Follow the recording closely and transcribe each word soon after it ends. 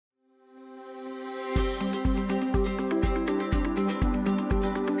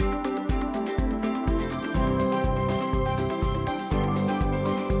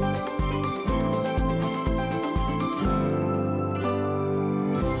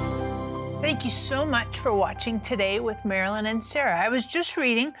Thank you so much for watching Today with Marilyn and Sarah. I was just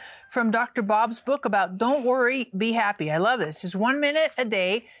reading from Dr. Bob's book about Don't Worry, Be Happy. I love this. It's 1 minute a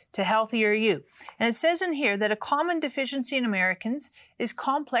day to healthier you. And it says in here that a common deficiency in Americans is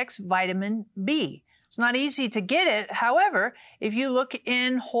complex vitamin B. It's not easy to get it. However, if you look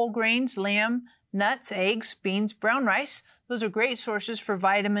in whole grains, lamb, nuts, eggs, beans, brown rice, those are great sources for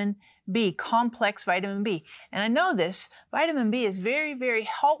vitamin B, complex vitamin B. And I know this, vitamin B is very, very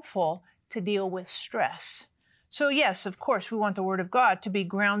helpful to deal with stress. So yes, of course, we want the Word of God to be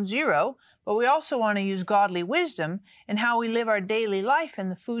ground zero, but we also want to use godly wisdom in how we live our daily life and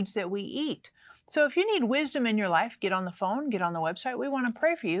the foods that we eat. So if you need wisdom in your life, get on the phone, get on the website. We want to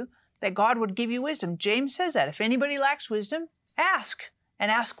pray for you that God would give you wisdom. James says that if anybody lacks wisdom, ask. And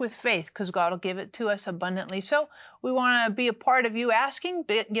ask with faith, because God will give it to us abundantly. So we want to be a part of you asking.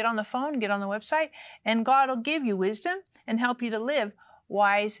 Get on the phone, get on the website, and God will give you wisdom and help you to live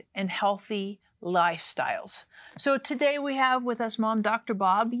wise and healthy lifestyles. So today we have with us Mom, Dr.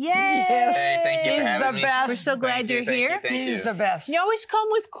 Bob. Yay! Yes. Hey, thank you for having me. He's the best. We're so glad you're here. He's the best. You always come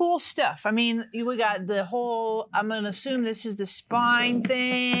with cool stuff. I mean, we got the whole, I'm going to assume this is the spine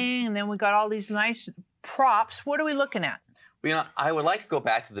thing, and then we got all these nice props. What are we looking at? You know, I would like to go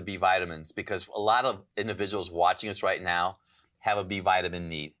back to the B vitamins because a lot of individuals watching us right now have a B vitamin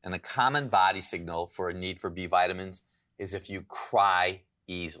need. And a common body signal for a need for B vitamins is if you cry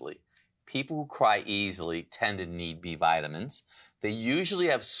easily. People who cry easily tend to need B vitamins. They usually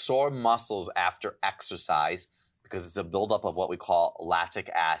have sore muscles after exercise because it's a buildup of what we call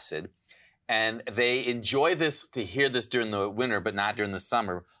lactic acid. And they enjoy this, to hear this during the winter, but not during the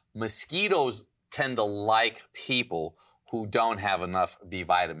summer. Mosquitoes tend to like people who don't have enough B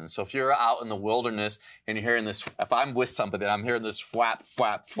vitamins. So if you're out in the wilderness and you're hearing this, if I'm with somebody and I'm hearing this flap,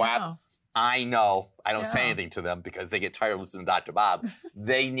 flap, flap, No. I know, I don't say anything to them because they get tired of listening to Dr. Bob.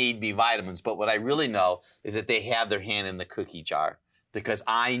 They need B vitamins. But what I really know is that they have their hand in the cookie jar because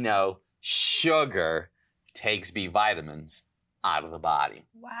I know sugar takes B vitamins out of the body.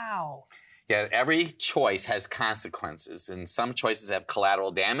 Wow. Yeah, every choice has consequences, and some choices have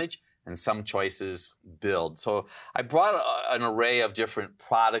collateral damage, and some choices build. So I brought an array of different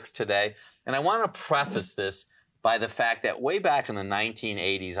products today, and I want to preface this by the fact that way back in the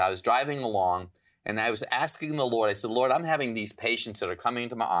 1980s, I was driving along, and I was asking the Lord, I said, Lord, I'm having these patients that are coming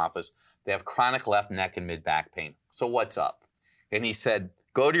into my office. They have chronic left neck and mid-back pain. So what's up? And he said,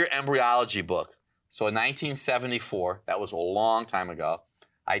 go to your embryology book. So in 1974, that was a long time ago,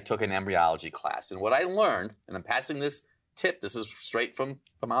 I took an embryology class. And what I learned, and I'm passing this tip, this is straight from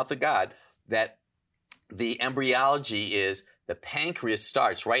the mouth of God, that the embryology is the pancreas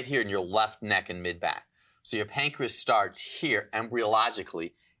starts right here in your left neck and mid-back. So your pancreas starts here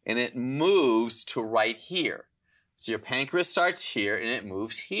embryologically, and it moves to right here. So your pancreas starts here, and it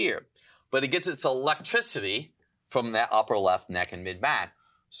moves here. But it gets its electricity from that upper left neck and mid-back.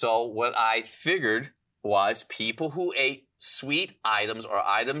 So what I figured was people who ate sweet items or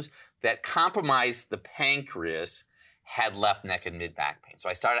items that compromise the pancreas had left neck and mid-back pain. So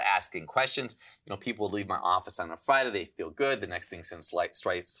I started asking questions. You know, people would leave my office on a Friday. They feel good. The next thing since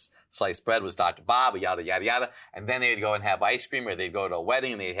sliced bread was Dr. Bob, yada, yada, yada. And then they'd go and have ice cream, or they'd go to a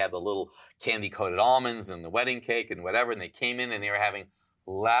wedding, and they'd have the little candy-coated almonds and the wedding cake and whatever, and they came in and they were having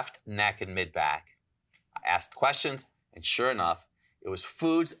left neck and mid-back. I asked questions, and sure enough, it was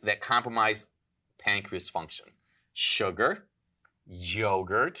foods that compromise pancreas function. Sugar,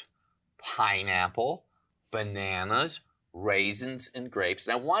 yogurt, pineapple, bananas, raisins, and grapes.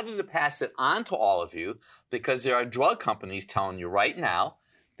 And I wanted to pass it on to all of you because there are drug companies telling you right now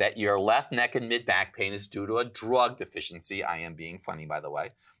that your left neck and mid-back pain is due to a drug deficiency. I am being funny, by the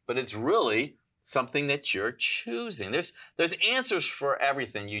way. But it's really something that you're choosing. There's answers for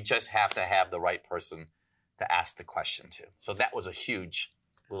everything. You just have to have the right person to ask the question to. So that was a huge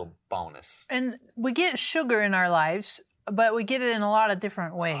little bonus. And we get sugar in our lives, but we get it in a lot of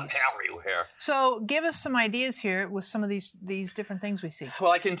different ways. Everywhere. So give us some ideas here with some of these different things we see.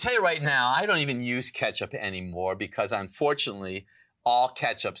 Well, I can tell you right now, I don't even use ketchup anymore because unfortunately, all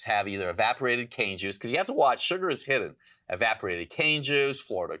ketchups have either evaporated cane juice, because you have to watch, sugar is hidden. Evaporated cane juice,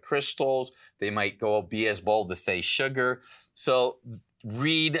 Florida crystals, they might be as bold to say sugar. So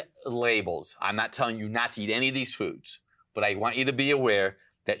read labels. I'm not telling you not to eat any of these foods, but I want you to be aware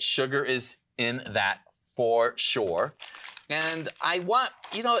that sugar is in that for sure. And I want,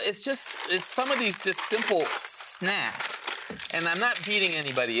 you know, it's some of these just simple snacks. And I'm not beating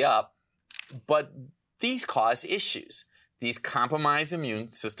anybody up, but these cause issues. These compromise immune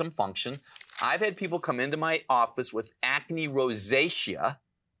system function. I've had people come into my office with acne rosacea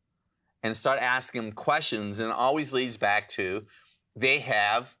and start asking them questions, and it always leads back to they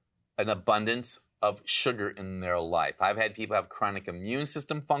have an abundance of sugar in their life. I've had people have chronic immune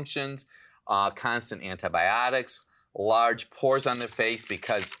system functions, constant antibiotics, large pores on their face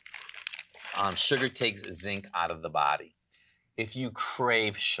because sugar takes zinc out of the body. If you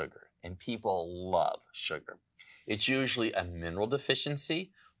crave sugar, and people love sugar, it's usually a mineral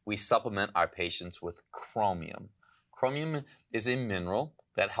deficiency. We supplement our patients with chromium. Chromium is a mineral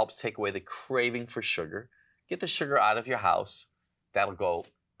that helps take away the craving for sugar. Get the sugar out of your house. That'll go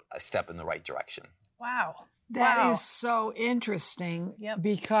a step in the right direction. Wow. That is so interesting Yep.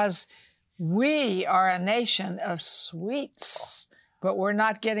 because we are a nation of sweets, but we're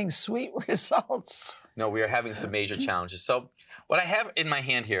not getting sweet results. No, we are having some major challenges. So what I have in my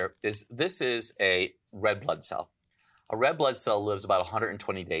hand here is this is a red blood cell. A red blood cell lives about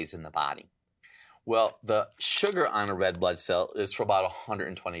 120 days in the body. Well, the sugar on a red blood cell is for about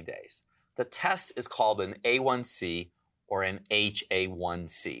 120 days. The test is called an A1C or an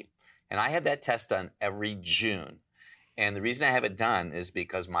HA1C. And I have that test done every June. And the reason I have it done is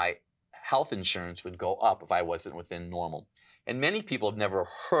because my health insurance would go up if I wasn't within normal. And many people have never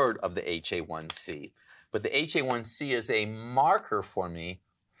heard of the HA1C. But the HA1C is a marker for me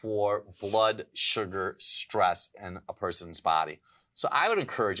for blood sugar stress in a person's body. So I would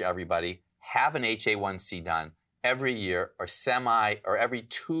encourage everybody, have an HA1C done every year or every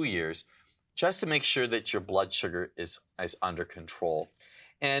 2 years, just to make sure that your blood sugar is under control.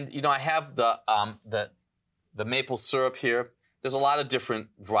 And you know, I have the maple syrup here. There's a lot of different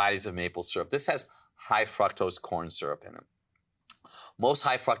varieties of maple syrup. This has high fructose corn syrup in it. Most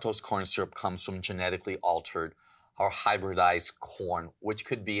high fructose corn syrup comes from genetically altered or hybridized corn, which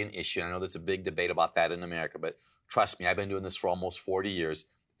could be an issue. I know there's a big debate about that in America, but trust me, I've been doing this for almost 40 years.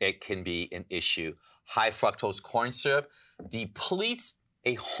 It can be an issue. High fructose corn syrup depletes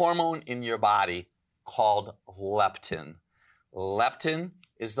a hormone in your body called leptin. Leptin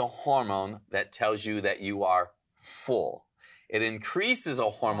is the hormone that tells you that you are full. It increases a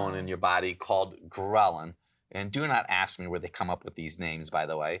hormone in your body called ghrelin. And do not ask me where they come up with these names, by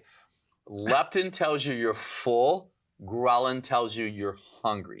the way. Leptin tells you you're full. Ghrelin tells you you're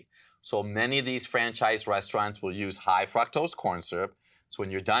hungry. So many of these franchise restaurants will use high fructose corn syrup. So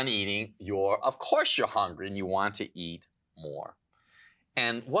when you're done eating, of course you're hungry and you want to eat more.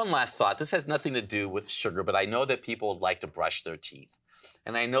 And one last thought. This has nothing to do with sugar, but I know that people like to brush their teeth.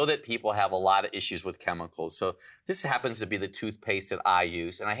 And I know that people have a lot of issues with chemicals. So this happens to be the toothpaste that I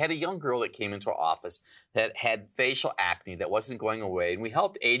use. And I had a young girl that came into our office that had facial acne that wasn't going away. And we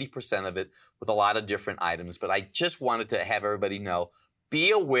helped 80% of it with a lot of different items. But I just wanted to have everybody know,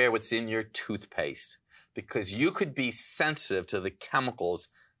 be aware what's in your toothpaste, because you could be sensitive to the chemicals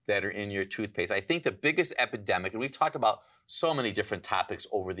that are in your toothpaste. I think the biggest epidemic, and we've talked about so many different topics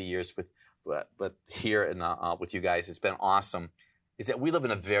over the years with here and with you guys, it's been awesome, is that we live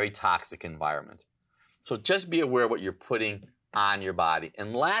in a very toxic environment. So just be aware what you're putting on your body.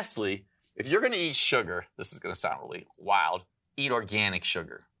 And lastly, if you're going to eat sugar, this is going to sound really wild, eat organic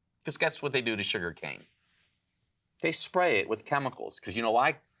sugar. Because guess what they do to sugar cane? They spray it with chemicals. Because you know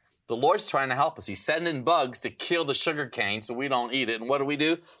why? The Lord's trying to help us. He's sending bugs to kill the sugar cane so we don't eat it. And what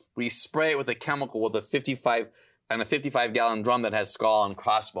do? We spray it with a chemical with a 55-gallon drum that has skull and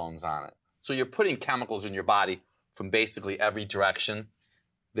crossbones on it. So you're putting chemicals in your body from basically every direction.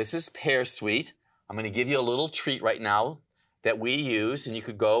 This is pear sweet. I'm going to give you a little treat right now that we use, and you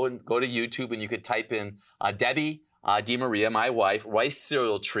could go to YouTube and you could type in Debbie DeMaria, my wife, rice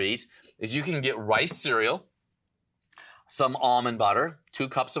cereal treat. Is you can get rice cereal, some almond butter, 2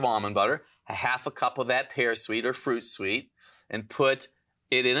 cups of almond butter, a half a cup of that pear sweet or fruit sweet, and put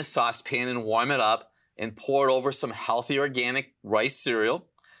it in a saucepan and warm it up and pour it over some healthy organic rice cereal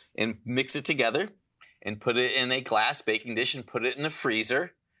and mix it together and put it in a glass baking dish and put it in the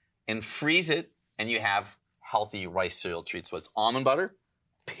freezer and freeze it, and you have healthy rice cereal treats. So it's almond butter,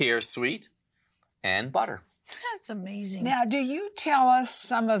 pear sweet, and butter. That's amazing. Now, do you tell us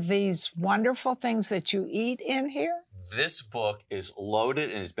some of these wonderful things that you eat in here? This book is loaded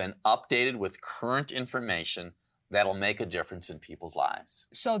and has been updated with current information that'll make a difference in people's lives.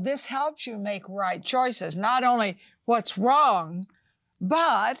 So this helps you make right choices, not only what's wrong,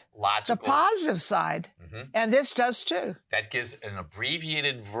 but Logical. the positive side. Mm-hmm. And this does too. That gives an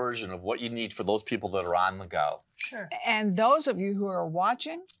abbreviated version of what you need for those people that are on the go. Sure. And those of you who are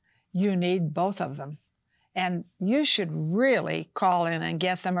watching, you need both of them. And you should really call in and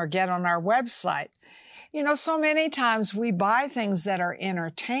get them or get on our website. You know, so many times we buy things that are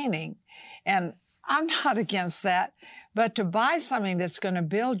entertaining, and I'm not against that, but to buy something that's going to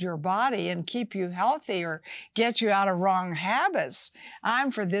build your body and keep you healthy or get you out of wrong habits,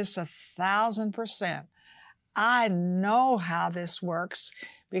 I'm for this 1,000%. I know how this works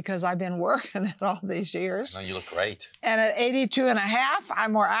because I've been working it all these years. No, you look great. And at 82 and a half,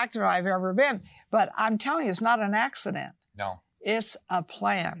 I'm more active than I've ever been. But I'm telling you, it's not an accident. No. It's a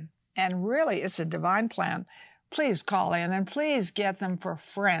plan. And really, it's a divine plan. Please call in and please get them for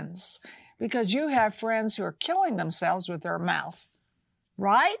friends, because you have friends who are killing themselves with their mouth.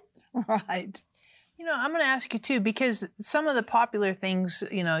 Right? Right. You know, I'm going to ask you too, because some of the popular things,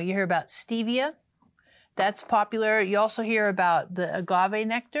 you know, you hear about stevia. That's popular. You also hear about the agave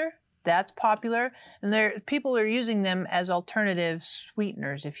nectar. That's popular. And people are using them as alternative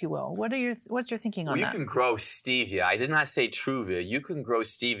sweeteners, if you will. What's your thinking on that? You can grow stevia. I did not say truvia. You can grow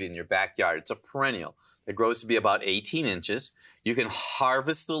stevia in your backyard. It's a perennial. It grows to be about 18 inches. You can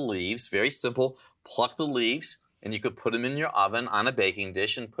harvest the leaves. Very simple. Pluck the leaves, and you could put them in your oven on a baking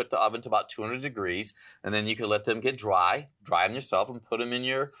dish and put the oven to about 200 degrees. And then you could let them get dry them yourself, and put them in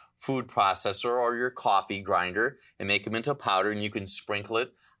your food processor or your coffee grinder and make them into powder, and you can sprinkle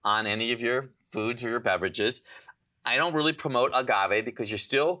it on any of your foods or your beverages. I don't really promote agave because you're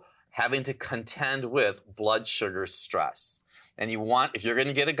still having to contend with blood sugar stress. And if you're going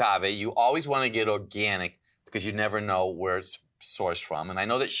to get agave, you always want to get organic because you never know where it's sourced from. And I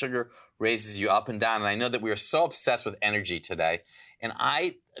know that sugar raises you up and down, and I know that we are so obsessed with energy today. And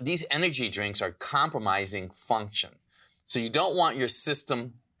these energy drinks are compromising function. So you don't want your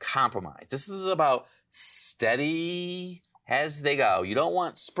system compromised. This is about steady as they go. You don't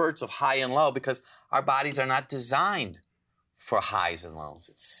want spurts of high and low because our bodies are not designed for highs and lows.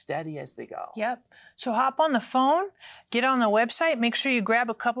 It's steady as they go. Yep. So hop on the phone, get on the website, make sure you grab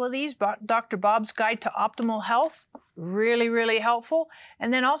a couple of these. Dr. Bob's Guide to Optimal Health, really, really helpful.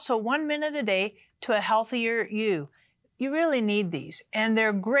 And then also 1 minute a day to a healthier you. You really need these, and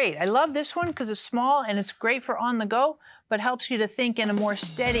they're great. I love this one because it's small and it's great for on the go, but helps you to think in a more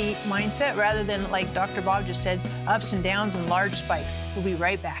steady mindset rather than, like Dr. Bob just said, ups and downs and large spikes. We'll be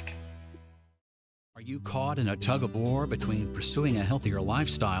right back. Are you caught in a tug of war between pursuing a healthier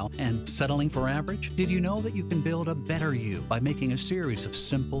lifestyle and settling for average? Did you know that you can build a better you by making a series of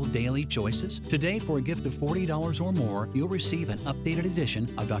simple daily choices? Today, for a gift of $40 or more, you'll receive an updated edition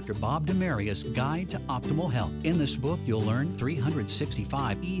of Dr. Bob DeMaria's Guide to Optimal Health. In this book, you'll learn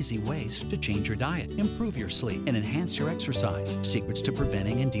 365 easy ways to change your diet, improve your sleep, and enhance your exercise. Secrets to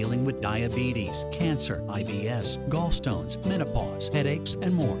preventing and dealing with diabetes, cancer, IBS, gallstones, menopause, headaches,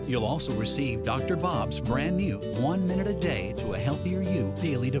 and more. You'll also receive Dr. Bob's brand new 1 minute a day to a healthier you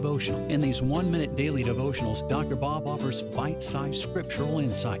daily devotional. In these 1 minute daily devotionals, Dr. Bob offers bite-sized scriptural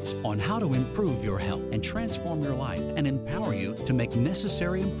insights on how to improve your health and transform your life and empower you to make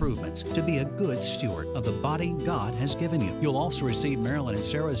necessary improvements to be a good steward of the body God has given you. You'll also receive Marilyn and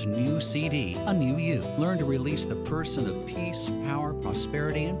Sarah's new CD, A New You. Learn to release the person of peace, power,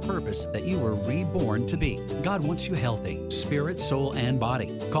 prosperity, and purpose that you were reborn to be. God wants you healthy, spirit, soul, and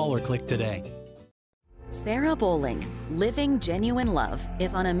body. Call or click today. Sarah Bowling, Living Genuine Love,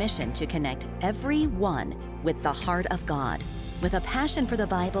 is on a mission to connect everyone with the heart of God. With a passion for the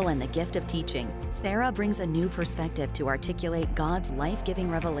Bible and the gift of teaching, Sarah brings a new perspective to articulate God's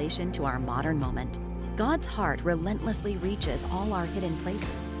life-giving revelation to our modern moment. God's heart relentlessly reaches all our hidden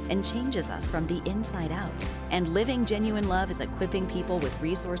places and changes us from the inside out. And Living Genuine Love is equipping people with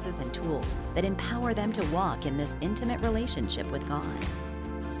resources and tools that empower them to walk in this intimate relationship with God.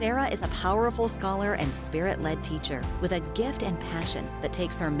 Sarah is a powerful scholar and spirit-led teacher with a gift and passion that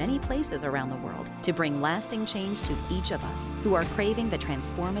takes her many places around the world to bring lasting change to each of us who are craving the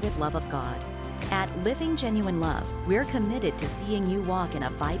transformative love of God. At Living Genuine Love, we're committed to seeing you walk in a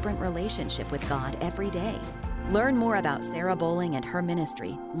vibrant relationship with God every day. Learn more about Sarah Bowling and her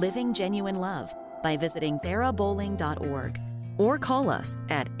ministry, Living Genuine Love, by visiting sarahbowling.org or call us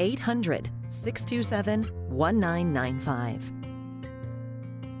at 800-627-1995.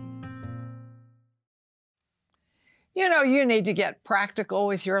 You know, you need to get practical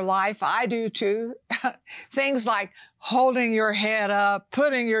with your life. I do too. Things like holding your head up,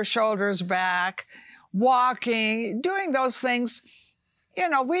 putting your shoulders back, walking, doing those things. You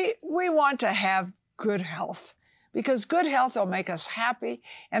know, we want to have good health because good health will make us happy.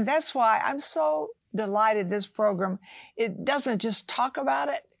 And that's why I'm so delighted this program, it doesn't just talk about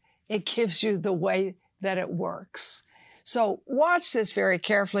it, it gives you the way that it works. So watch this very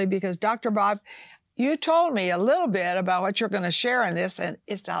carefully because Dr. Bob, you told me a little bit about what you're going to share in this, and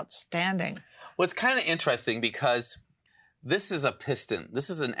it's outstanding. Well, it's kind of interesting because this is a piston. This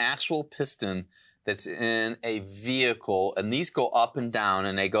is an actual piston that's in a vehicle, and these go up and down,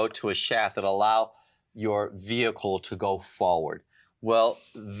 and they go to a shaft that allow your vehicle to go forward. Well,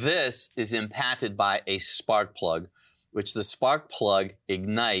 this is impacted by a spark plug, which the spark plug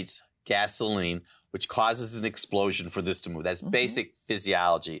ignites gasoline which causes an explosion for this to move. That's basic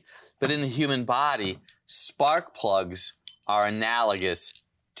physiology. But in the human body, spark plugs are analogous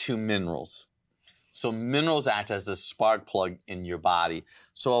to minerals. So minerals act as the spark plug in your body.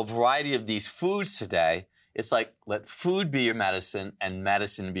 So a variety of these foods today, it's like let food be your medicine and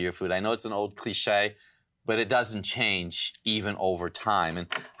medicine be your food. I know it's an old cliche, but it doesn't change even over time. And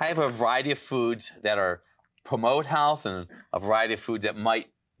I have a variety of foods that promote health and a variety of foods that might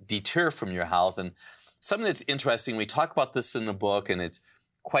deter from your health. And something that's interesting, we talk about this in the book and it's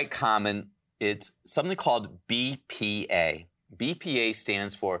quite common. It's something called BPA. BPA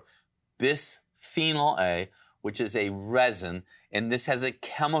stands for bisphenol A, which is a resin, and this has a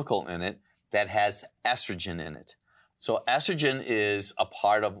chemical in it that has estrogen in it. So estrogen is a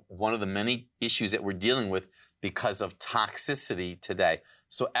part of one of the many issues that we're dealing with because of toxicity today.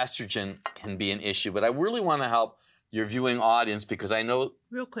 So estrogen can be an issue, but I really want to help your viewing audience because I know...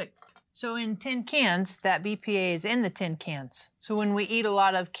 Real quick. So in tin cans, that BPA is in the tin cans. So when we eat a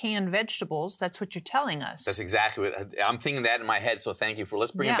lot of canned vegetables, that's what you're telling us. That's exactly what I'm thinking that in my head. So thank you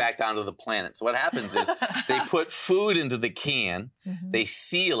let's bring it back down to the planet. So what happens is they put food into the can, they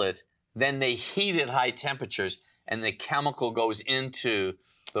seal it, then they heat it at high temperatures, and the chemical goes into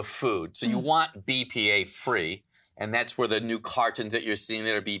the food. So you want BPA free, and that's where the new cartons that you're seeing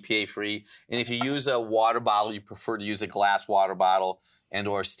that are BPA free. And if you use a water bottle, you prefer to use a glass water bottle and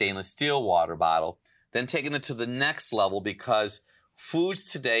or a stainless steel water bottle. Then taking it to the next level because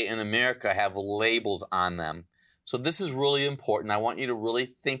foods today in America have labels on them. So this is really important. I want you to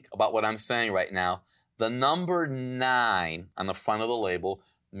really think about what I'm saying right now. The number 9 on the front of the label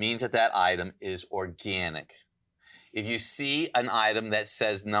means that that item is organic. If you see an item that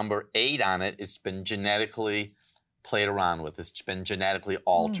says number 8 on it, it's been genetically played around with. It's been genetically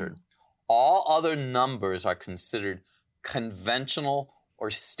altered. All other numbers are considered conventional or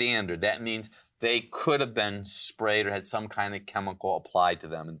standard. That means they could have been sprayed or had some kind of chemical applied to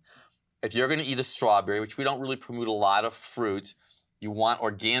them. And if you're going to eat a strawberry, which we don't really promote a lot of fruits, you want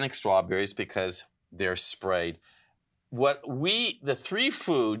organic strawberries because they're sprayed. The 3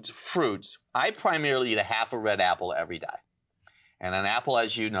 fruits, I primarily eat a half a red apple every day. And an apple,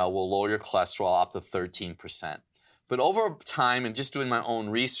 as you know, will lower your cholesterol up to 13%. But over time, and just doing my own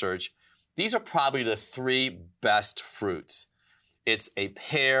research, these are probably the 3 best fruits. It's a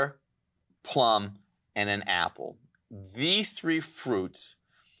pear, plum, and an apple. These 3 fruits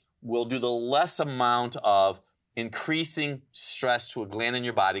will do the less amount of increasing stress to a gland in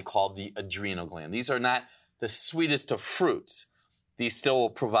your body called the adrenal gland. These are not the sweetest of fruits. These still will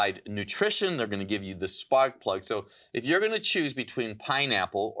provide nutrition. They're going to give you the spark plug. So if you're going to choose between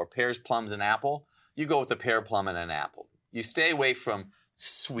pineapple or pears, plums, and apple, you go with a pear, plum, and an apple. You stay away from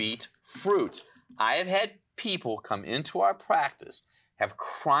sweet fruits. I have had people come into our practice, have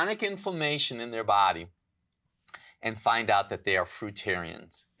chronic inflammation in their body, and find out that they are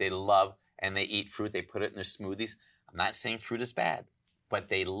fruitarians. They love and they eat fruit. They put it in their smoothies. I'm not saying fruit is bad, but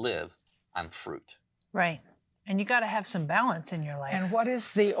they live on fruit. Right. And you got to have some balance in your life. And what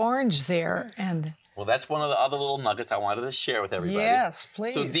is the orange there? Well, that's one of the other little nuggets I wanted to share with everybody. Yes,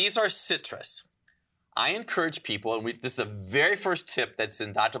 please. So these are citrus. I encourage people, and this is the very first tip that's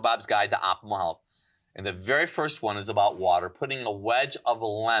in Dr. Bob's Guide to Optimal Health. And the very first one is about water, putting a wedge of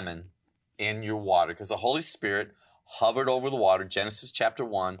lemon in your water, because the Holy Spirit hovered over the water. Genesis chapter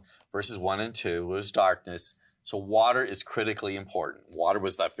 1, verses 1 and 2 was darkness. So water is critically important. Water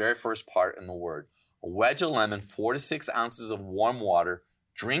was that very first part in the word. A wedge of lemon, 4 to 6 ounces of warm water.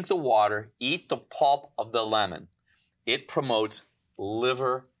 Drink the water, eat the pulp of the lemon. It promotes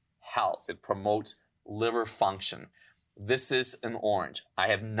liver health. It promotes liver function. This is an orange. I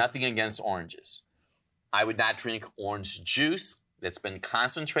have nothing against oranges. I would not drink orange juice that's been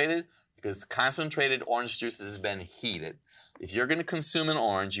concentrated because concentrated orange juice has been heated. If you're going to consume an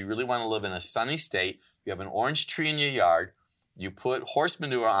orange, you really want to live in a sunny state. You have an orange tree in your yard. You put horse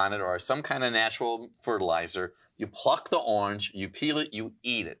manure on it or some kind of natural fertilizer. You pluck the orange, you peel it, you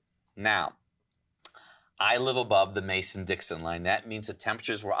eat it. Now, I live above the Mason-Dixon line. That means the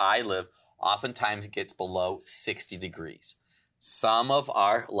temperatures where I live oftentimes gets below 60 degrees. Some of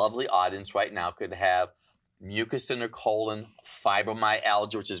our lovely audience right now could have mucus in their colon,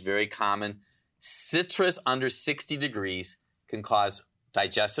 fibromyalgia, which is very common. Citrus under 60 degrees can cause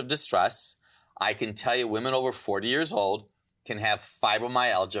digestive distress. I can tell you women over 40 years old can have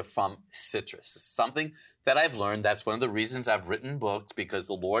fibromyalgia from citrus. It's something that I've learned. That's one of the reasons I've written books, because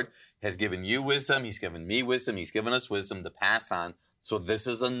the Lord has given you wisdom. He's given me wisdom. He's given us wisdom to pass on. So this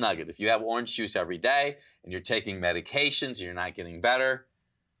is a nugget. If you have orange juice every day and you're taking medications and you're not getting better,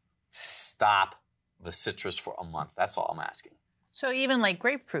 stop the citrus for a month. That's all I'm asking. So even like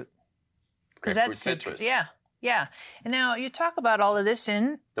grapefruit. because grapefruit that's citrus. Yeah, yeah. And now you talk about all of this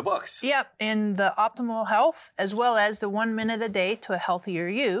in The books. Yep, in the Optimal Health, as well as the 1 minute a day to a healthier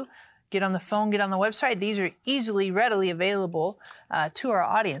you. Get on the phone, get on the website. These are readily available to our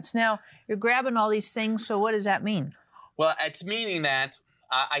audience. Now, you're grabbing all these things, so what does that mean? Well, it's meaning that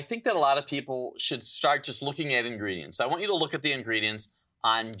I think that a lot of people should start just looking at ingredients. I want you to look at the ingredients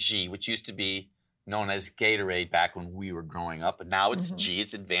on G, which used to be known as Gatorade back when we were growing up, but now it's G,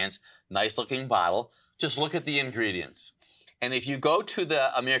 it's advanced, nice looking bottle. Just look at the ingredients. And if you go to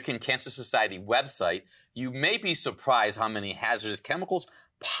the American Cancer Society website, you may be surprised how many hazardous chemicals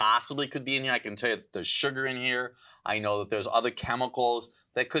possibly could be in here. I can tell you that there's sugar in here. I know that there's other chemicals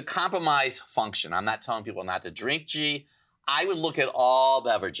that could compromise function. I'm not telling people not to drink G. I would look at all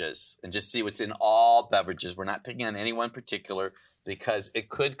beverages and just see what's in all beverages. We're not picking on any one particular because it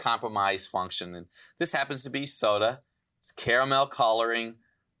could compromise function. And this happens to be soda. It's caramel coloring.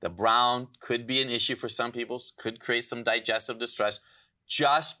 The brown could be an issue for some people, could create some digestive distress.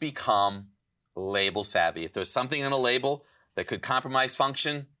 Just become label savvy. If there's something in a label that could compromise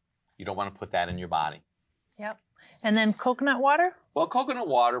function, you don't want to put that in your body. Yep. And then coconut water? Well, coconut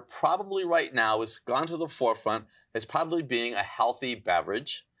water probably right now has gone to the forefront as probably being a healthy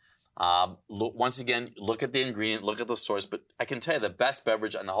beverage. Once again, look at the ingredient, look at the source, but I can tell you the best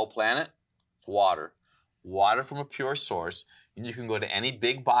beverage on the whole planet, water. Water from a pure source. And you can go to any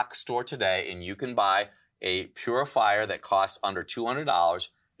big box store today and you can buy a purifier that costs under $200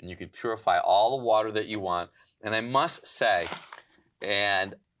 and you can purify all the water that you want. And I must say,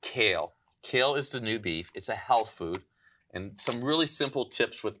 and kale. Kale is the new beef. It's a health food. And some really simple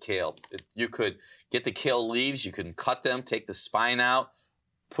tips with kale. You could get the kale leaves, you can cut them, take the spine out,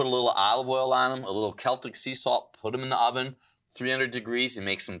 put a little olive oil on them, a little Celtic sea salt, put them in the oven, 300 degrees, and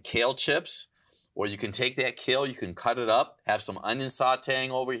make some kale chips. Or you can take that kale, you can cut it up, have some onion sauteing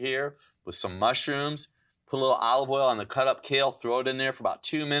over here with some mushrooms, put a little olive oil on the cut up kale, throw it in there for about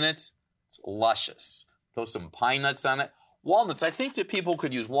 2 minutes. It's luscious. Throw some pine nuts on it. Walnuts, I think that people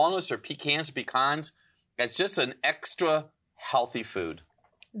could use walnuts or pecans. It's just an extra healthy food.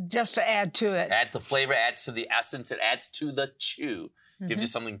 Just to add to it. Add the flavor, adds to the essence, it adds to the chew. Gives you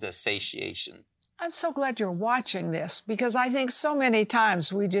something to satiation. I'm so glad you're watching this because I think so many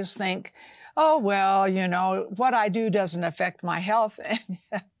times we just think, oh, well, you know, what I do doesn't affect my health. And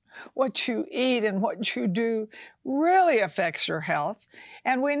what you eat and what you do really affects your health.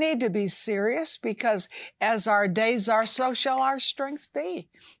 And we need to be serious because as our days are, so shall our strength be.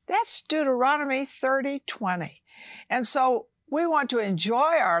 That's Deuteronomy 30:20. And so we want to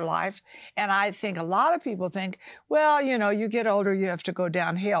enjoy our life. And I think a lot of people think, well, you know, you get older, you have to go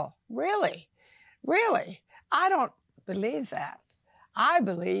downhill. Really? Really? I don't believe that. I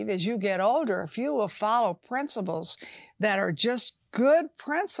believe as you get older, if you will follow principles that are just good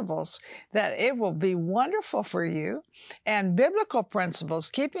principles, that it will be wonderful for you. And biblical principles,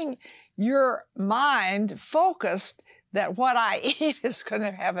 keeping your mind focused that what I eat is going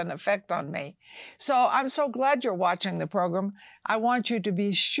to have an effect on me. So I'm so glad you're watching the program. I want you to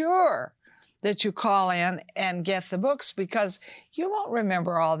be sure that you call in and get the books because you won't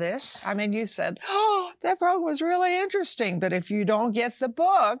remember all this. I mean, you said, oh, that program was really interesting. But if you don't get the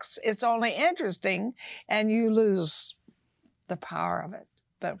books, it's only interesting and you lose the power of it.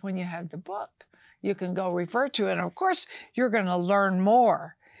 But when you have the book, you can go refer to it. And of course, you're going to learn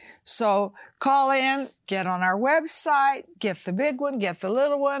more. So call in, get on our website, get the big one, get the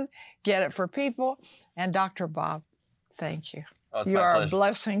little one, get it for people. And Dr. Bob, thank you. Oh, you are a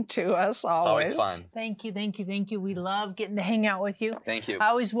blessing to us always. It's always fun. Thank you, thank you, thank you. We love getting to hang out with you. Thank you. I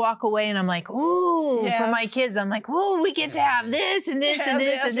always walk away and I'm like, ooh, Yes. for my kids, I'm like, ooh, we get to have this and this and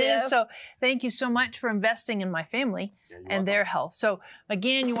this and this. Yes. So thank you so much for investing in my family and their health. So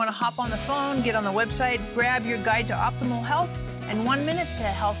again, you want to hop on the phone, get on the website, grab your guide to optimal health and 1 minute to a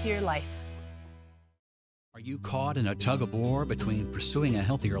healthier life. Are you caught in a tug of war between pursuing a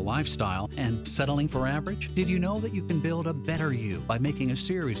healthier lifestyle and settling for average? Did you know that you can build a better you by making a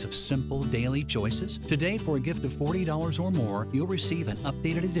series of simple daily choices? Today, for a gift of $40 or more, you'll receive an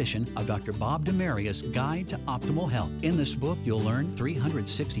updated edition of Dr. Bob DeMaria's Guide to Optimal Health. In this book, you'll learn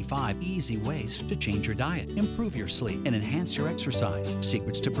 365 easy ways to change your diet, improve your sleep, and enhance your exercise.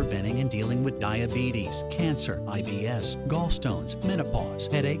 Secrets to preventing and dealing with diabetes, cancer, IBS, gallstones, menopause,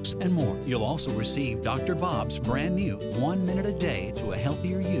 headaches, and more. You'll also receive Dr. Bob's Bob's brand new 1 Minute a Day to a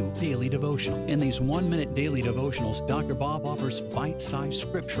Healthier You daily devotional. In these 1-minute daily devotionals, Dr. Bob offers bite-sized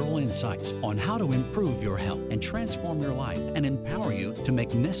scriptural insights on how to improve your health and transform your life and empower you to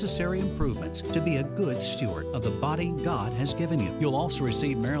make necessary improvements to be a good steward of the body God has given you. You'll also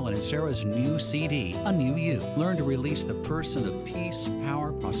receive Marilyn and Sarah's new CD, A New You. Learn to release the person of peace,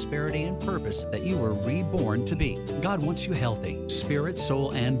 power, prosperity, and purpose that you were reborn to be. God wants you healthy, spirit,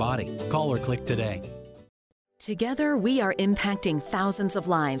 soul, and body. Call or click today. Together, we are impacting thousands of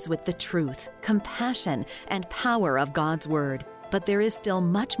lives with the truth, compassion, and power of God's Word. But there is still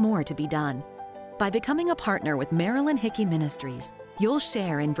much more to be done. By becoming a partner with Marilyn Hickey Ministries, you'll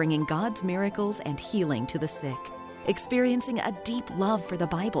share in bringing God's miracles and healing to the sick, experiencing a deep love for the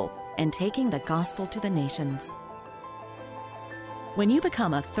Bible, and taking the gospel to the nations. When you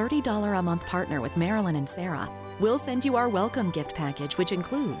become a $30 a month partner with Marilyn and Sarah, we'll send you our welcome gift package, which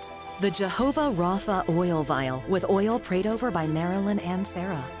includes the Jehovah Rapha oil vial with oil prayed over by Marilyn and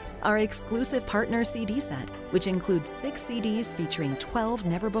Sarah, our exclusive partner CD set, which includes 6 CDs featuring 12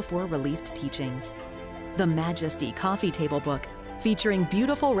 never-before-released teachings, the Majesty coffee table book featuring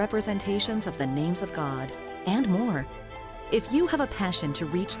beautiful representations of the names of God, and more. If you have a passion to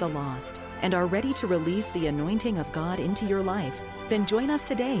reach the lost and are ready to release the anointing of God into your life, then join us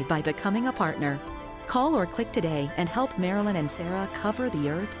today by becoming a partner. Call or click today and help Marilyn and Sarah cover the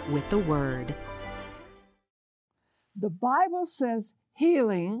earth with the Word. The Bible says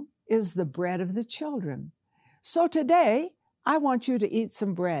healing is the bread of the children. So today, I want you to eat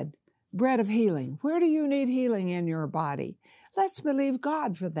some bread of healing. Where do you need healing in your body? Let's believe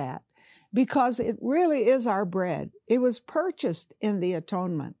God for that, because it really is our bread. It was purchased in the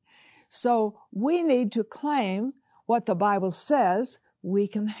atonement. So we need to claim what the Bible says we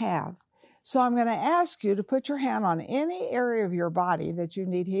can have. So I'm going to ask you to put your hand on any area of your body that you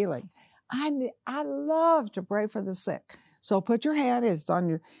need healing. I love to pray for the sick. So put your hand, it's on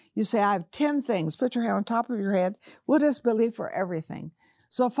your, you say, I have 10 things. Put your hand on top of your head. We'll just believe for everything.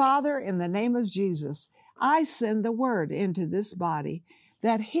 So Father, in the name of Jesus, I send the word into this body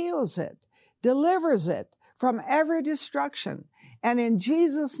that heals it, delivers it from every destruction. And in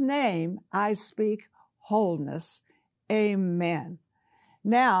Jesus' name, I speak wholeness. Amen.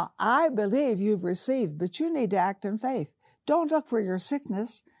 Now, I believe you've received, but you need to act in faith. Don't look for your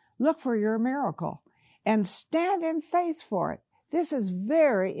sickness. Look for your miracle and stand in faith for it. This is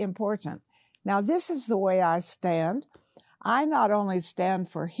very important. Now, this is the way I stand. I not only stand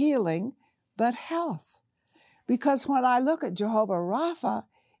for healing, but health. Because when I look at Jehovah Rapha,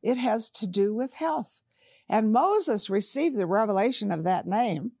 it has to do with health. And Moses received the revelation of that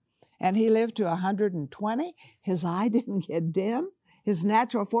name, and he lived to 120. His eye didn't get dim. His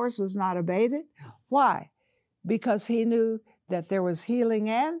natural force was not abated. Why? Because he knew that there was healing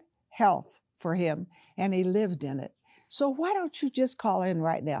and health for him, and he lived in it. So why don't you just call in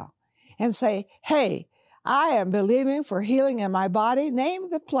right now and say, hey, I am believing for healing in my body.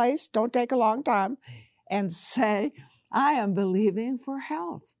 Name the place, don't take a long time, and say, I am believing for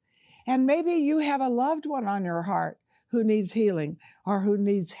health. And maybe you have a loved one on your heart who needs healing or who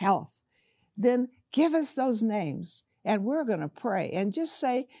needs health. Then give us those names, and we're going to pray. And just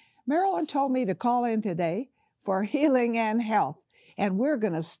say, Marilyn told me to call in today for healing and health. And we're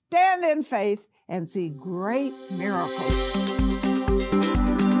going to stand in faith and see great miracles.